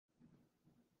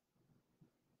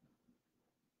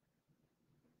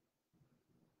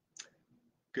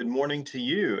Good morning to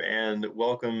you, and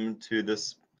welcome to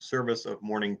this service of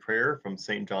morning prayer from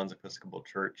St. John's Episcopal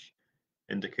Church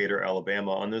in Decatur,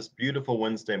 Alabama, on this beautiful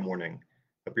Wednesday morning.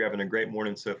 Hope you're having a great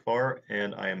morning so far,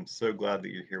 and I am so glad that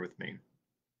you're here with me.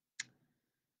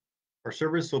 Our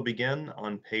service will begin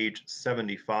on page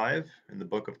 75 in the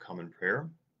Book of Common Prayer.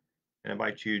 I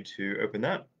invite you to open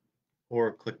that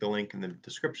or click the link in the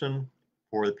description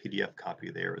for the PDF copy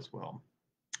there as well.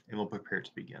 And we'll prepare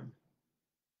to begin.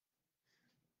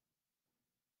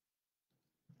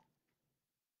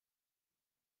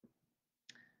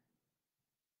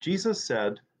 Jesus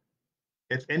said,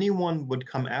 "If anyone would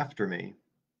come after me,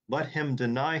 let him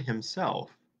deny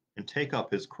himself and take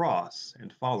up his cross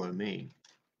and follow me."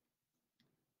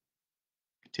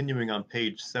 Continuing on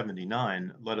page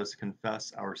 79, let us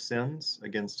confess our sins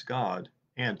against God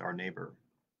and our neighbor.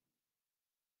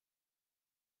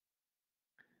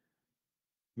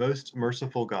 Most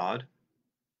merciful God,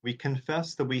 we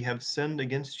confess that we have sinned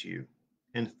against you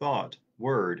in thought,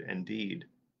 word, and deed,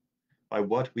 by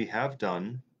what we have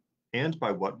done and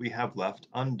by what we have left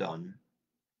undone.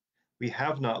 We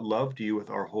have not loved you with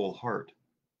our whole heart.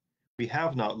 We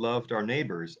have not loved our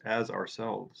neighbors as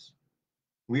ourselves.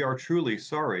 We are truly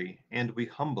sorry, and we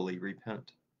humbly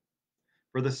repent.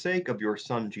 For the sake of your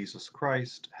Son, Jesus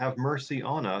Christ, have mercy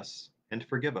on us and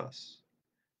forgive us,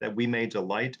 that we may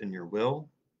delight in your will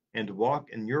and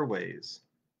walk in your ways,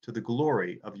 to the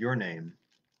glory of your name.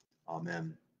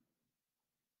 Amen.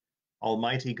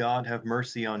 Almighty God, have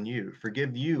mercy on you,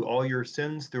 forgive you all your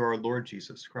sins through our Lord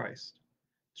Jesus Christ,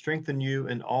 strengthen you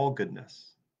in all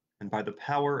goodness, and by the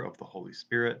power of the Holy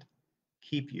Spirit,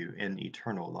 keep you in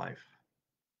eternal life.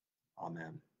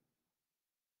 Amen.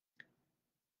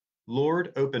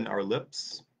 Lord, open our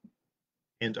lips,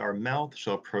 and our mouth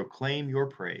shall proclaim your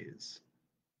praise.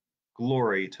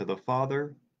 Glory to the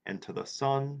Father, and to the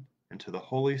Son, and to the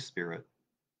Holy Spirit,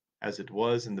 as it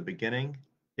was in the beginning,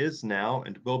 is now,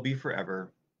 and will be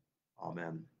forever.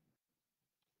 Amen.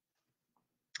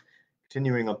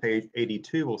 Continuing on page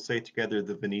 82, we'll say together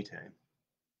the Venite.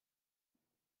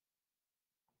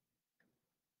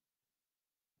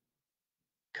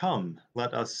 Come,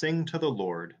 let us sing to the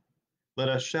Lord. Let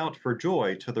us shout for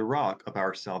joy to the rock of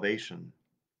our salvation.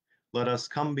 Let us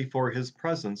come before his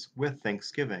presence with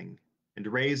thanksgiving, and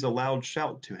raise a loud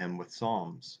shout to him with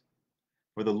psalms.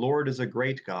 For the Lord is a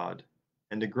great God,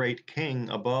 and a great King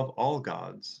above all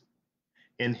gods.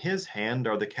 In his hand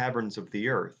are the caverns of the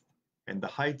earth, and the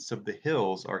heights of the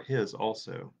hills are his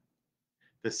also.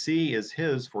 The sea is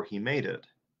his, for he made it,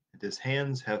 and his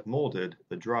hands have molded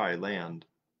the dry land.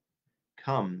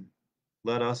 Come,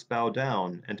 let us bow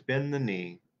down and bend the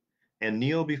knee, and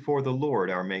kneel before the Lord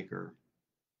our Maker.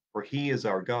 For he is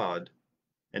our God,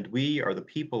 and we are the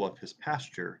people of his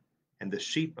pasture, and the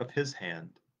sheep of his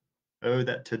hand. Oh,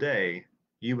 that today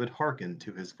you would hearken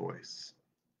to his voice.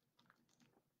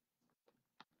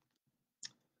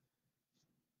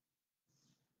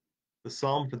 The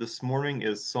psalm for this morning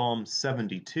is Psalm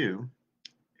 72,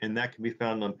 and that can be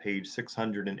found on page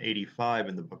 685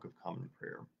 in the Book of Common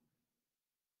Prayer.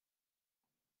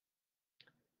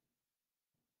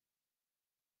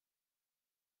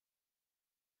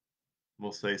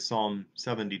 We'll say Psalm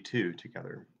 72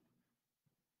 together.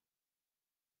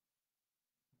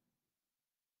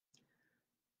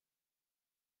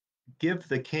 Give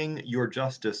the king your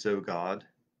justice, O God,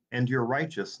 and your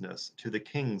righteousness to the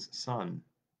king's son,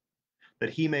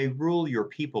 that he may rule your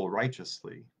people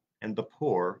righteously, and the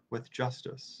poor with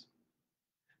justice,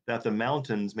 that the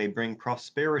mountains may bring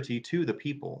prosperity to the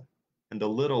people, and the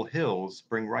little hills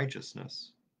bring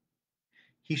righteousness.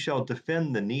 He shall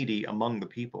defend the needy among the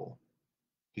people.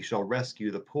 He shall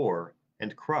rescue the poor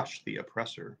and crush the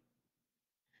oppressor.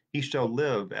 He shall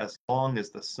live as long as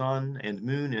the sun and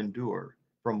moon endure,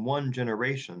 from one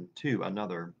generation to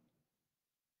another.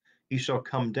 He shall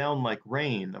come down like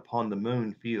rain upon the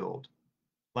mown field,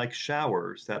 like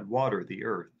showers that water the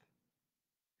earth.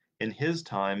 In his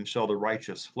time shall the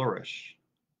righteous flourish.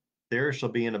 There shall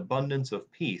be an abundance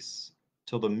of peace,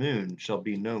 till the moon shall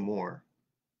be no more.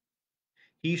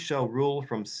 He shall rule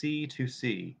from sea to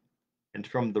sea, and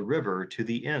from the river to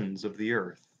the ends of the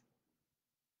earth.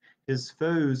 His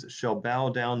foes shall bow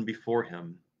down before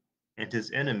him, and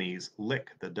his enemies lick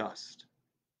the dust.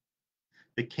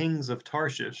 The kings of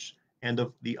Tarshish and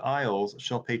of the isles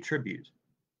shall pay tribute,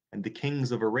 and the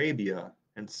kings of Arabia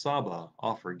and Saba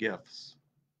offer gifts.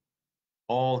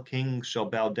 All kings shall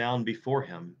bow down before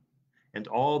him, and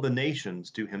all the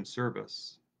nations do him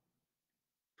service.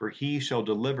 For he shall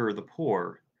deliver the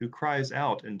poor who cries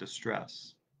out in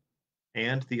distress,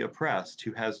 and the oppressed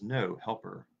who has no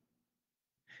helper.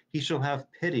 He shall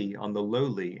have pity on the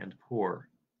lowly and poor,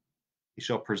 He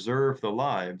shall preserve the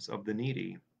lives of the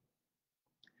needy.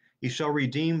 He shall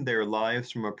redeem their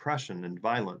lives from oppression and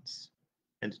violence,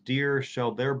 and dear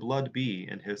shall their blood be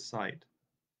in his sight.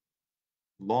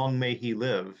 Long may he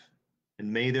live,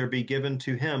 and may there be given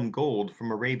to him gold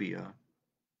from Arabia.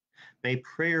 May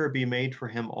prayer be made for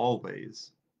him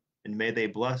always, and may they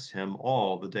bless him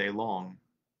all the day long.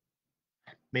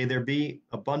 May there be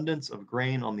abundance of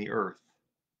grain on the earth,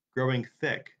 growing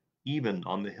thick even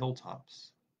on the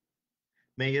hilltops.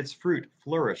 May its fruit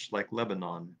flourish like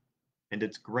Lebanon, and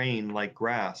its grain like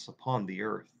grass upon the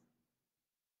earth.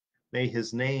 May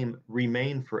his name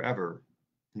remain forever,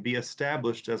 and be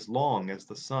established as long as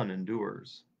the sun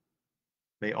endures.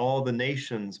 May all the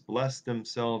nations bless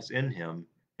themselves in him,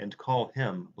 and call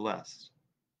him blessed.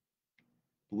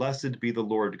 Blessed be the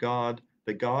Lord God,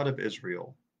 the God of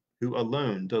Israel, who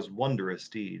alone does wondrous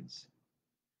deeds.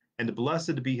 And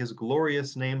blessed be his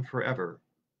glorious name forever,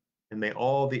 and may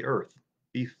all the earth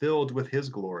be filled with his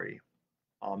glory.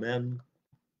 Amen.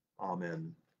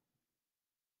 Amen.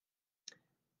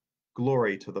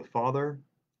 Glory to the Father,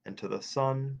 and to the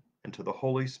Son, and to the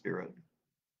Holy Spirit,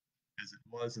 as it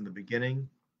was in the beginning,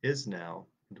 is now,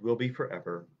 and will be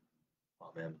forever.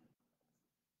 Amen.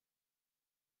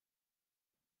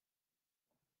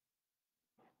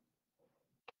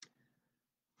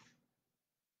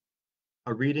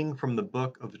 A reading from the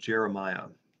book of Jeremiah.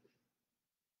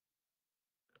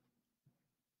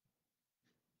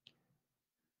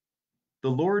 The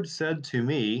Lord said to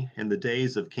me in the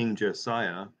days of King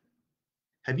Josiah,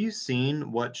 have you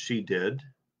seen what she did,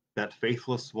 that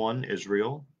faithless one,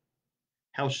 Israel?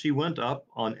 How she went up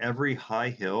on every high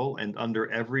hill and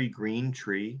under every green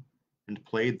tree, and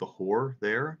played the whore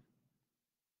there?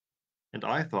 And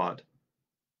I thought,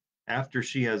 after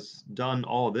she has done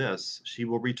all this, she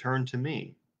will return to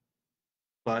me.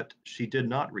 But she did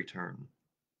not return,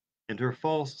 and her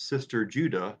false sister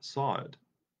Judah saw it.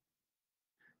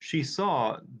 She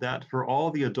saw that for all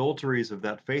the adulteries of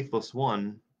that faithless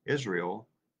one, Israel,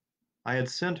 I had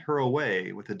sent her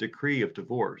away with a decree of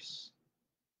divorce.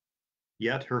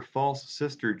 Yet her false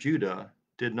sister Judah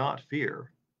did not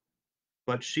fear,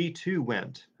 but she too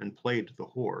went and played the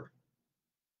whore.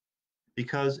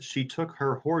 Because she took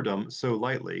her whoredom so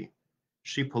lightly,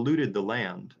 she polluted the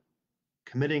land,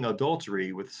 committing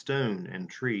adultery with stone and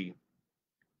tree.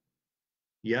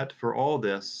 Yet for all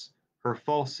this, her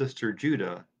false sister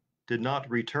Judah did not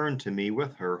return to me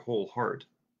with her whole heart,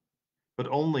 but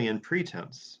only in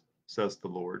pretense, says the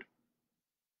Lord.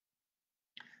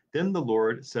 Then the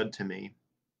Lord said to me,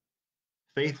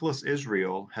 faithless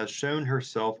Israel has shown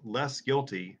herself less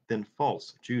guilty than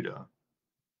false Judah.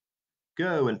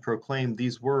 Go and proclaim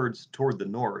these words toward the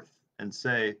north, and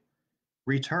say,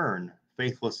 return,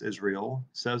 faithless Israel,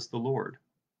 says the Lord.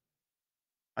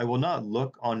 I will not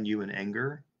look on you in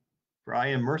anger, for I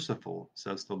am merciful,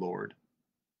 says the Lord.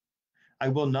 I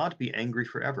will not be angry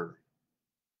forever.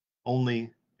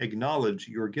 Only acknowledge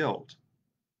your guilt,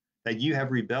 that you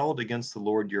have rebelled against the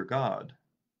Lord your God,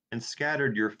 and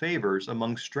scattered your favors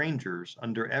among strangers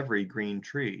under every green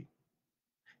tree,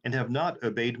 and have not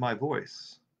obeyed my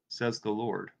voice, says the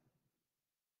Lord.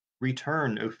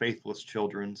 Return, O faithless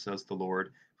children, says the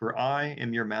Lord, for I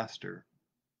am your master.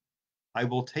 I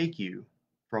will take you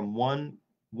from one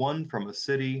from a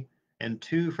city, and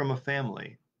two from a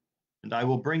family, and I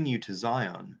will bring you to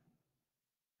Zion.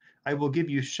 I will give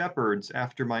you shepherds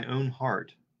after my own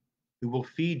heart, who will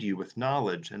feed you with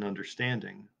knowledge and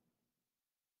understanding.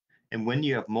 And when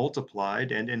you have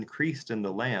multiplied and increased in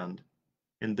the land,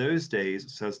 in those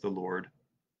days, says the Lord,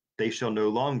 they shall no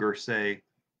longer say,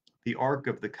 the ark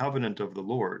of the covenant of the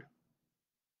Lord.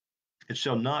 It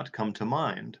shall not come to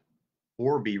mind,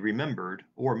 or be remembered,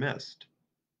 or missed,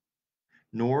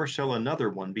 nor shall another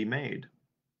one be made.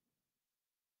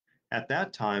 At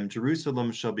that time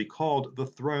Jerusalem shall be called the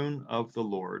throne of the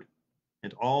Lord,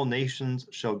 and all nations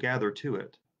shall gather to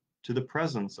the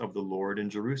presence of the Lord in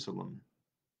Jerusalem.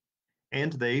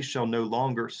 And they shall no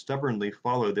longer stubbornly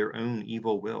follow their own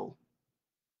evil will.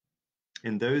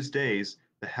 In those days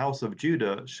the house of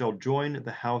Judah shall join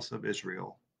the house of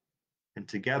Israel, and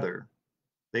together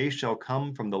they shall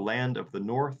come from the land of the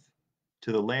north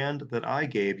to the land that I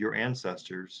gave your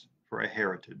ancestors for a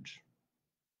heritage.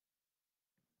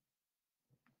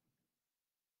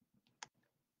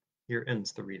 Here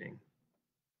ends the reading.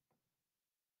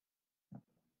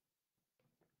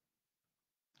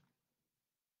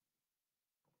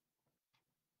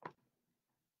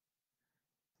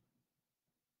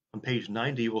 On page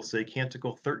 90, we'll say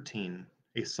Canticle 13,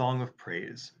 a song of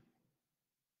praise.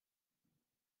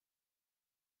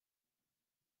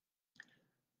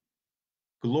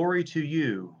 Glory to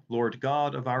you, Lord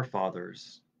God of our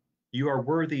fathers. You are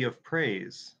worthy of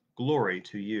praise. Glory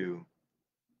to you.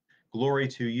 Glory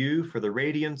to you for the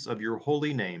radiance of your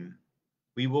holy name.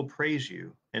 We will praise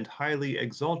you and highly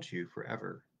exalt you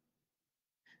forever.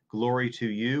 Glory to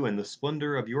you in the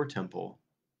splendor of your temple.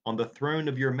 On the throne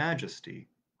of your majesty,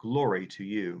 glory to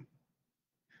you.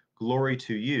 Glory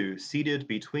to you, seated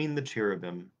between the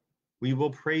cherubim. We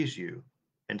will praise you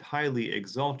and highly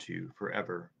exalt you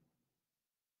forever.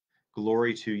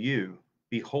 Glory to you,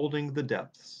 beholding the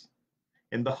depths.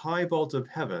 In the high vault of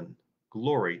heaven,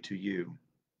 glory to you.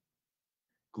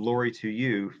 Glory to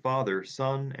you, Father,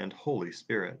 Son, and Holy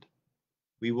Spirit.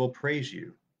 We will praise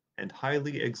you and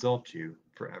highly exalt you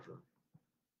forever.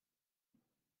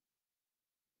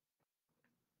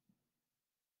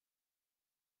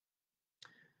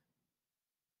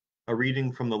 A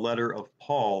reading from the letter of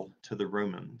Paul to the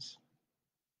Romans.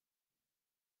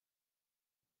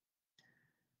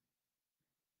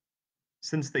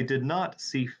 Since they did not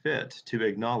see fit to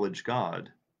acknowledge God,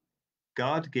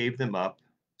 God gave them up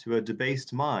to a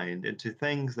debased mind and to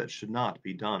things that should not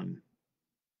be done.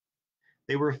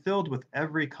 They were filled with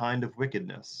every kind of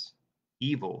wickedness,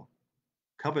 evil,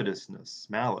 covetousness,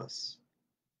 malice,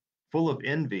 full of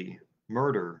envy,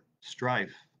 murder,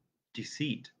 strife,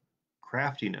 deceit,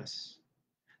 craftiness.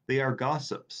 They are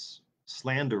gossips,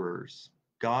 slanderers,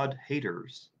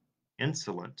 God-haters,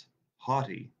 insolent,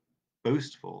 haughty,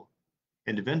 boastful,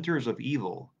 inventors of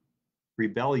evil,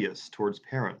 rebellious towards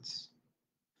parents,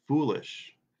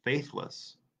 foolish,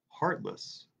 faithless,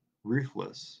 heartless,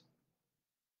 ruthless.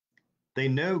 They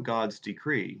know God's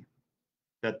decree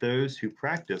that those who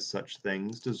practice such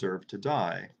things deserve to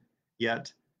die,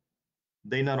 yet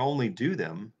they not only do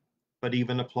them, but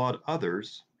even applaud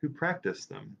others who practice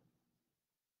them.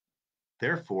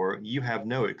 Therefore, you have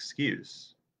no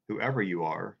excuse, whoever you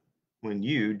are, when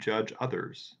you judge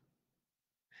others.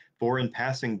 For in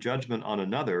passing judgment on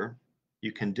another,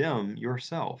 you condemn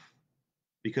yourself,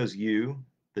 because you,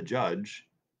 the judge,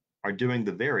 are doing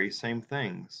the very same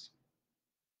things.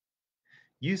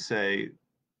 You say,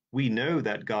 "We know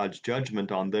that God's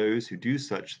judgment on those who do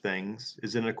such things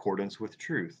is in accordance with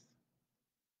truth."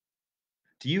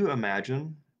 Do you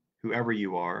imagine, whoever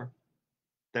you are,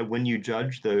 that when you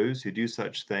judge those who do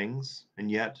such things, and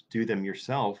yet do them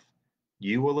yourself,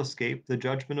 you will escape the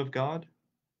judgment of God?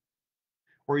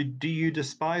 Or do you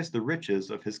despise the riches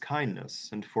of his kindness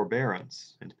and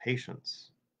forbearance and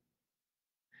patience?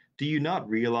 Do you not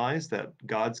realize that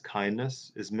God's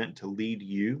kindness is meant to lead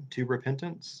you to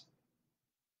repentance?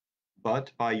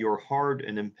 But by your hard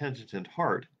and impenitent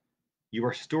heart, you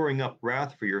are storing up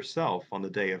wrath for yourself on the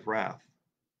day of wrath,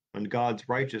 when God's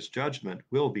righteous judgment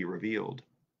will be revealed.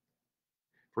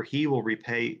 For he will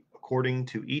repay according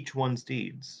to each one's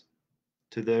deeds.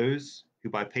 To those who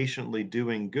by patiently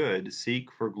doing good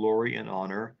seek for glory and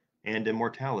honor and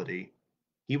immortality,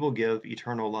 he will give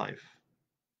eternal life.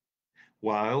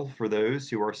 While for those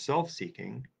who are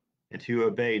self-seeking and who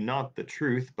obey not the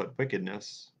truth but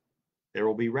wickedness, there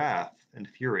will be wrath and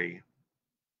fury.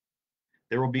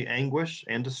 There will be anguish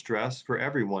and distress for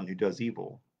everyone who does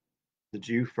evil, the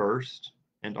Jew first,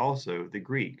 and also the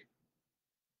Greek.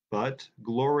 But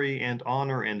glory and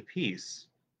honor and peace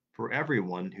for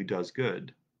everyone who does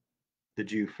good, the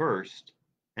Jew first,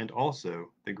 and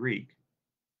also the Greek.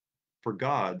 For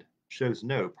God shows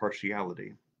no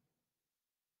partiality.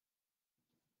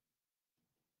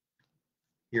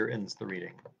 Here ends the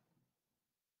reading.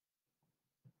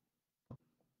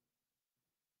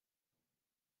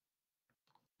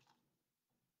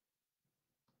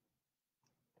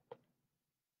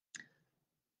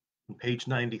 On page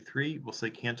 93, we'll say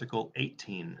Canticle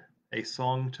 18, A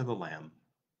Song to the Lamb.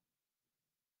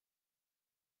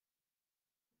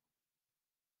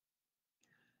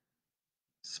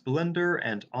 Splendor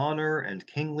and honor and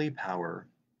kingly power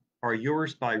are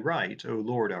yours by right, O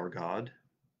Lord our God,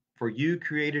 for you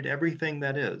created everything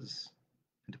that is,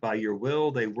 and by your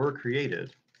will they were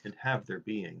created and have their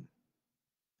being.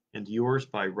 And yours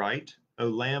by right, O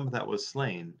Lamb that was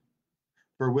slain,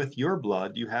 for with your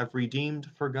blood you have redeemed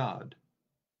for God,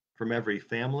 from every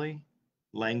family,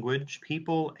 language,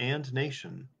 people, and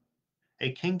nation,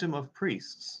 a kingdom of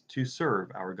priests to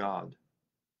serve our God.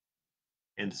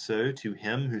 And so to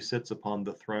him who sits upon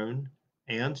the throne,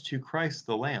 and to Christ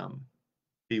the Lamb,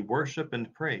 be worship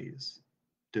and praise,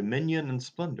 dominion and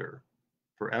splendor,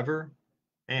 forever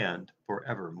and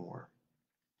forevermore.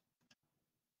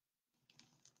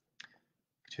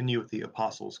 Continue with the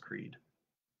Apostles' Creed.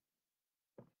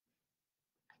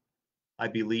 I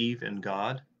believe in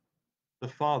God, the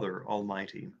Father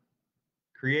Almighty,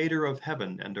 creator of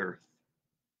heaven and earth.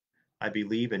 I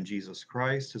believe in Jesus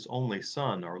Christ, his only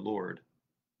Son, our Lord,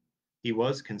 He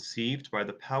was conceived by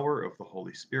the power of the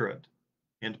Holy Spirit,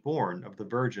 and born of the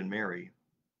Virgin Mary.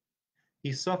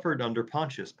 He suffered under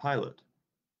Pontius Pilate,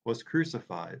 was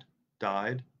crucified,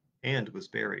 died, and was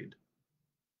buried.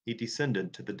 He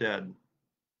descended to the dead.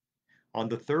 On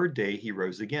the third day he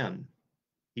rose again.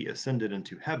 He ascended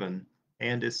into heaven,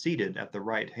 and is seated at the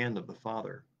right hand of the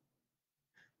Father.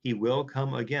 He will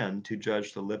come again to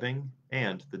judge the living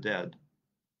and the dead.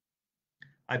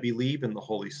 I believe in the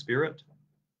Holy Spirit,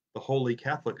 the Holy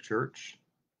Catholic Church,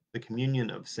 the communion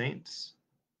of saints,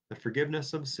 the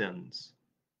forgiveness of sins,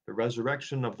 the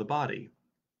resurrection of the body,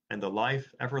 and the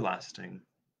life everlasting.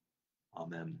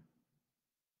 Amen.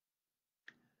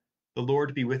 The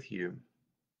Lord be with you.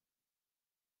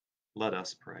 Let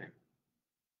us pray.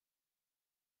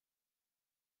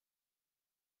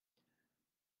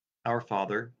 Our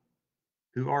Father,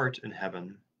 who art in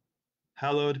heaven,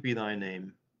 hallowed be thy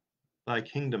name. Thy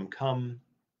kingdom come,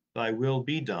 thy will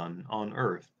be done on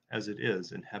earth as it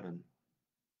is in heaven.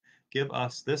 Give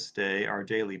us this day our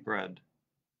daily bread,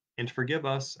 and forgive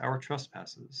us our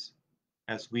trespasses,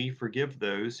 as we forgive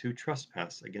those who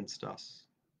trespass against us.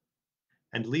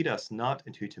 And lead us not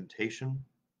into temptation,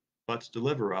 but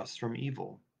deliver us from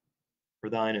evil. For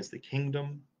thine is the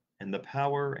kingdom, and the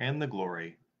power, and the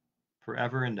glory,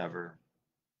 forever and ever.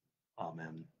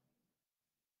 Amen.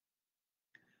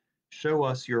 Show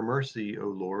us your mercy, O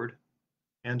Lord,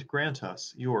 and grant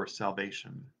us your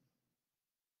salvation.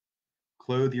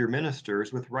 Clothe your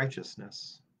ministers with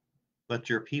righteousness. Let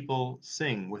your people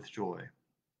sing with joy.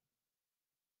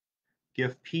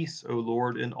 Give peace, O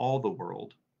Lord, in all the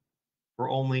world, for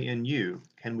only in you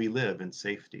can we live in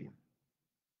safety.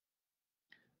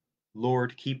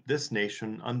 Lord, keep this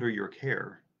nation under your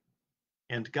care,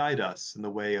 and guide us in the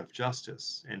way of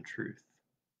justice and truth.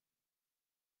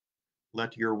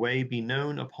 Let your way be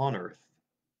known upon earth,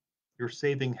 your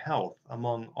saving health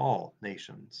among all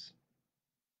nations.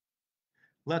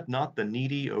 Let not the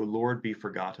needy, O Lord, be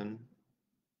forgotten,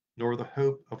 nor the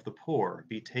hope of the poor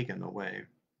be taken away.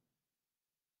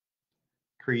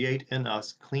 Create in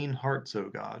us clean hearts, O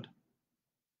God,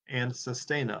 and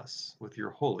sustain us with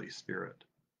your Holy Spirit.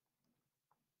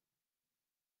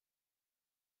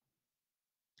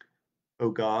 O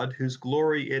God, whose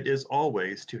glory it is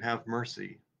always to have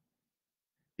mercy,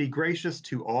 be gracious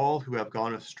to all who have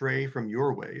gone astray from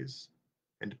your ways,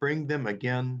 and bring them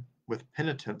again with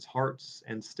penitent hearts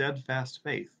and steadfast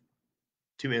faith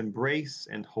to embrace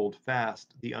and hold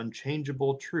fast the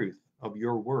unchangeable truth of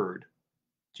your word,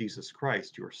 Jesus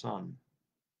Christ, your Son,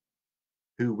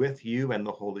 who with you and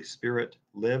the Holy Spirit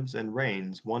lives and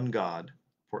reigns one God,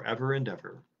 forever and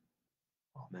ever.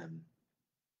 Amen.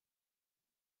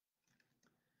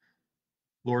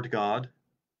 Lord God,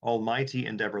 Almighty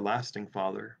and everlasting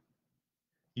Father,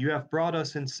 you have brought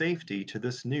us in safety to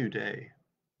this new day.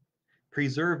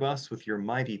 Preserve us with your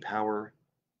mighty power,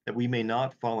 that we may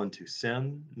not fall into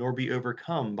sin, nor be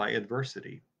overcome by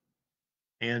adversity.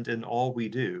 And in all we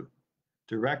do,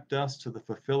 direct us to the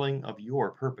fulfilling of your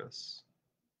purpose.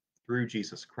 Through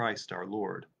Jesus Christ our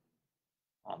Lord.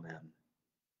 Amen.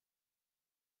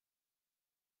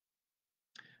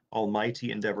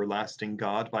 Almighty and everlasting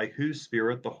God, by whose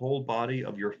Spirit the whole body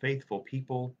of your faithful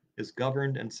people is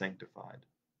governed and sanctified,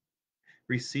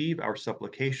 receive our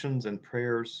supplications and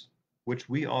prayers, which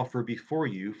we offer before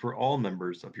you for all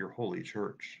members of your holy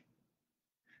church,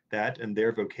 that in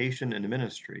their vocation and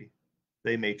ministry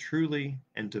they may truly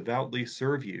and devoutly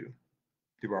serve you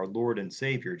through our Lord and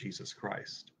Savior Jesus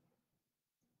Christ.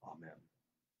 Amen.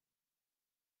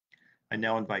 I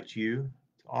now invite you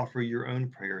to offer your own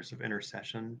prayers of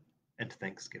intercession and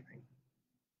thanksgiving.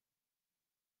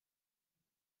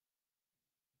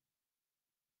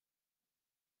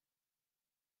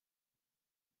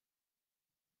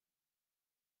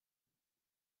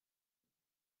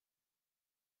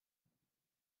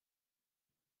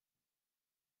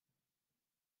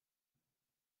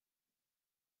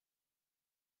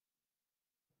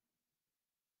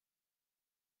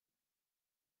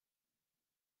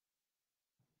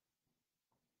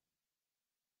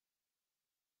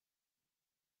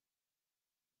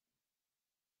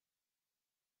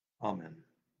 Amen.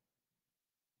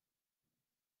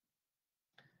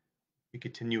 We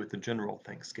continue with the general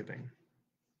thanksgiving.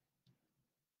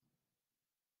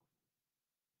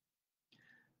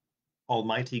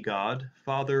 Almighty God,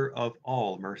 Father of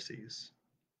all mercies,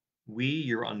 we,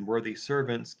 your unworthy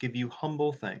servants, give you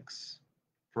humble thanks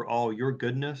for all your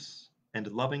goodness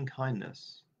and loving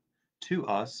kindness to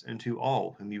us and to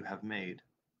all whom you have made.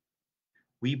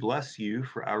 We bless you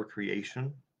for our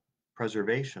creation,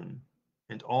 preservation,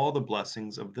 and all the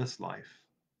blessings of this life,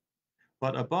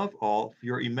 but above all for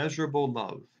your immeasurable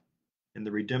love, in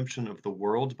the redemption of the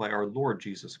world by our Lord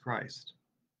Jesus Christ,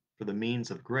 for the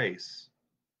means of grace,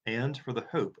 and for the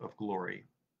hope of glory.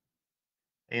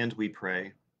 And we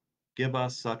pray, give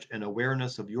us such an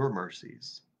awareness of your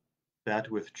mercies,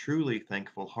 that with truly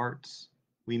thankful hearts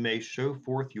we may show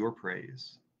forth your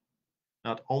praise,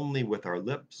 not only with our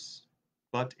lips,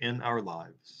 but in our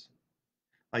lives,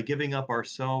 by giving up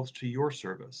ourselves to your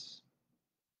service,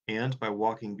 and by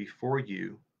walking before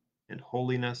you in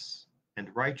holiness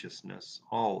and righteousness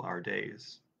all our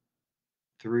days.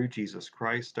 Through Jesus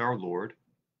Christ our Lord,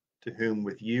 to whom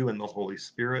with you and the Holy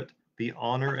Spirit be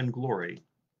honor and glory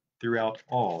throughout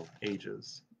all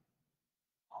ages.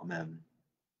 Amen.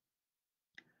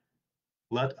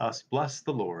 Let us bless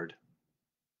the Lord.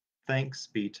 Thanks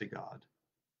be to God.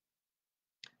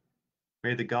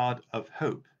 May the God of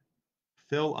hope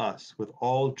fill us with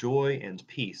all joy and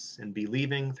peace in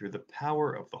believing through the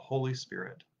power of the Holy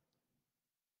Spirit.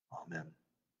 Amen.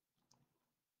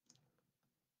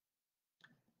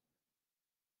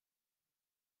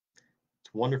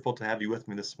 It's wonderful to have you with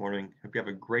me this morning. Hope you have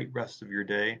a great rest of your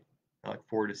day. I look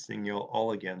forward to seeing you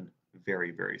all again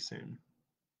very, very soon.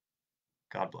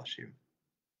 God bless you.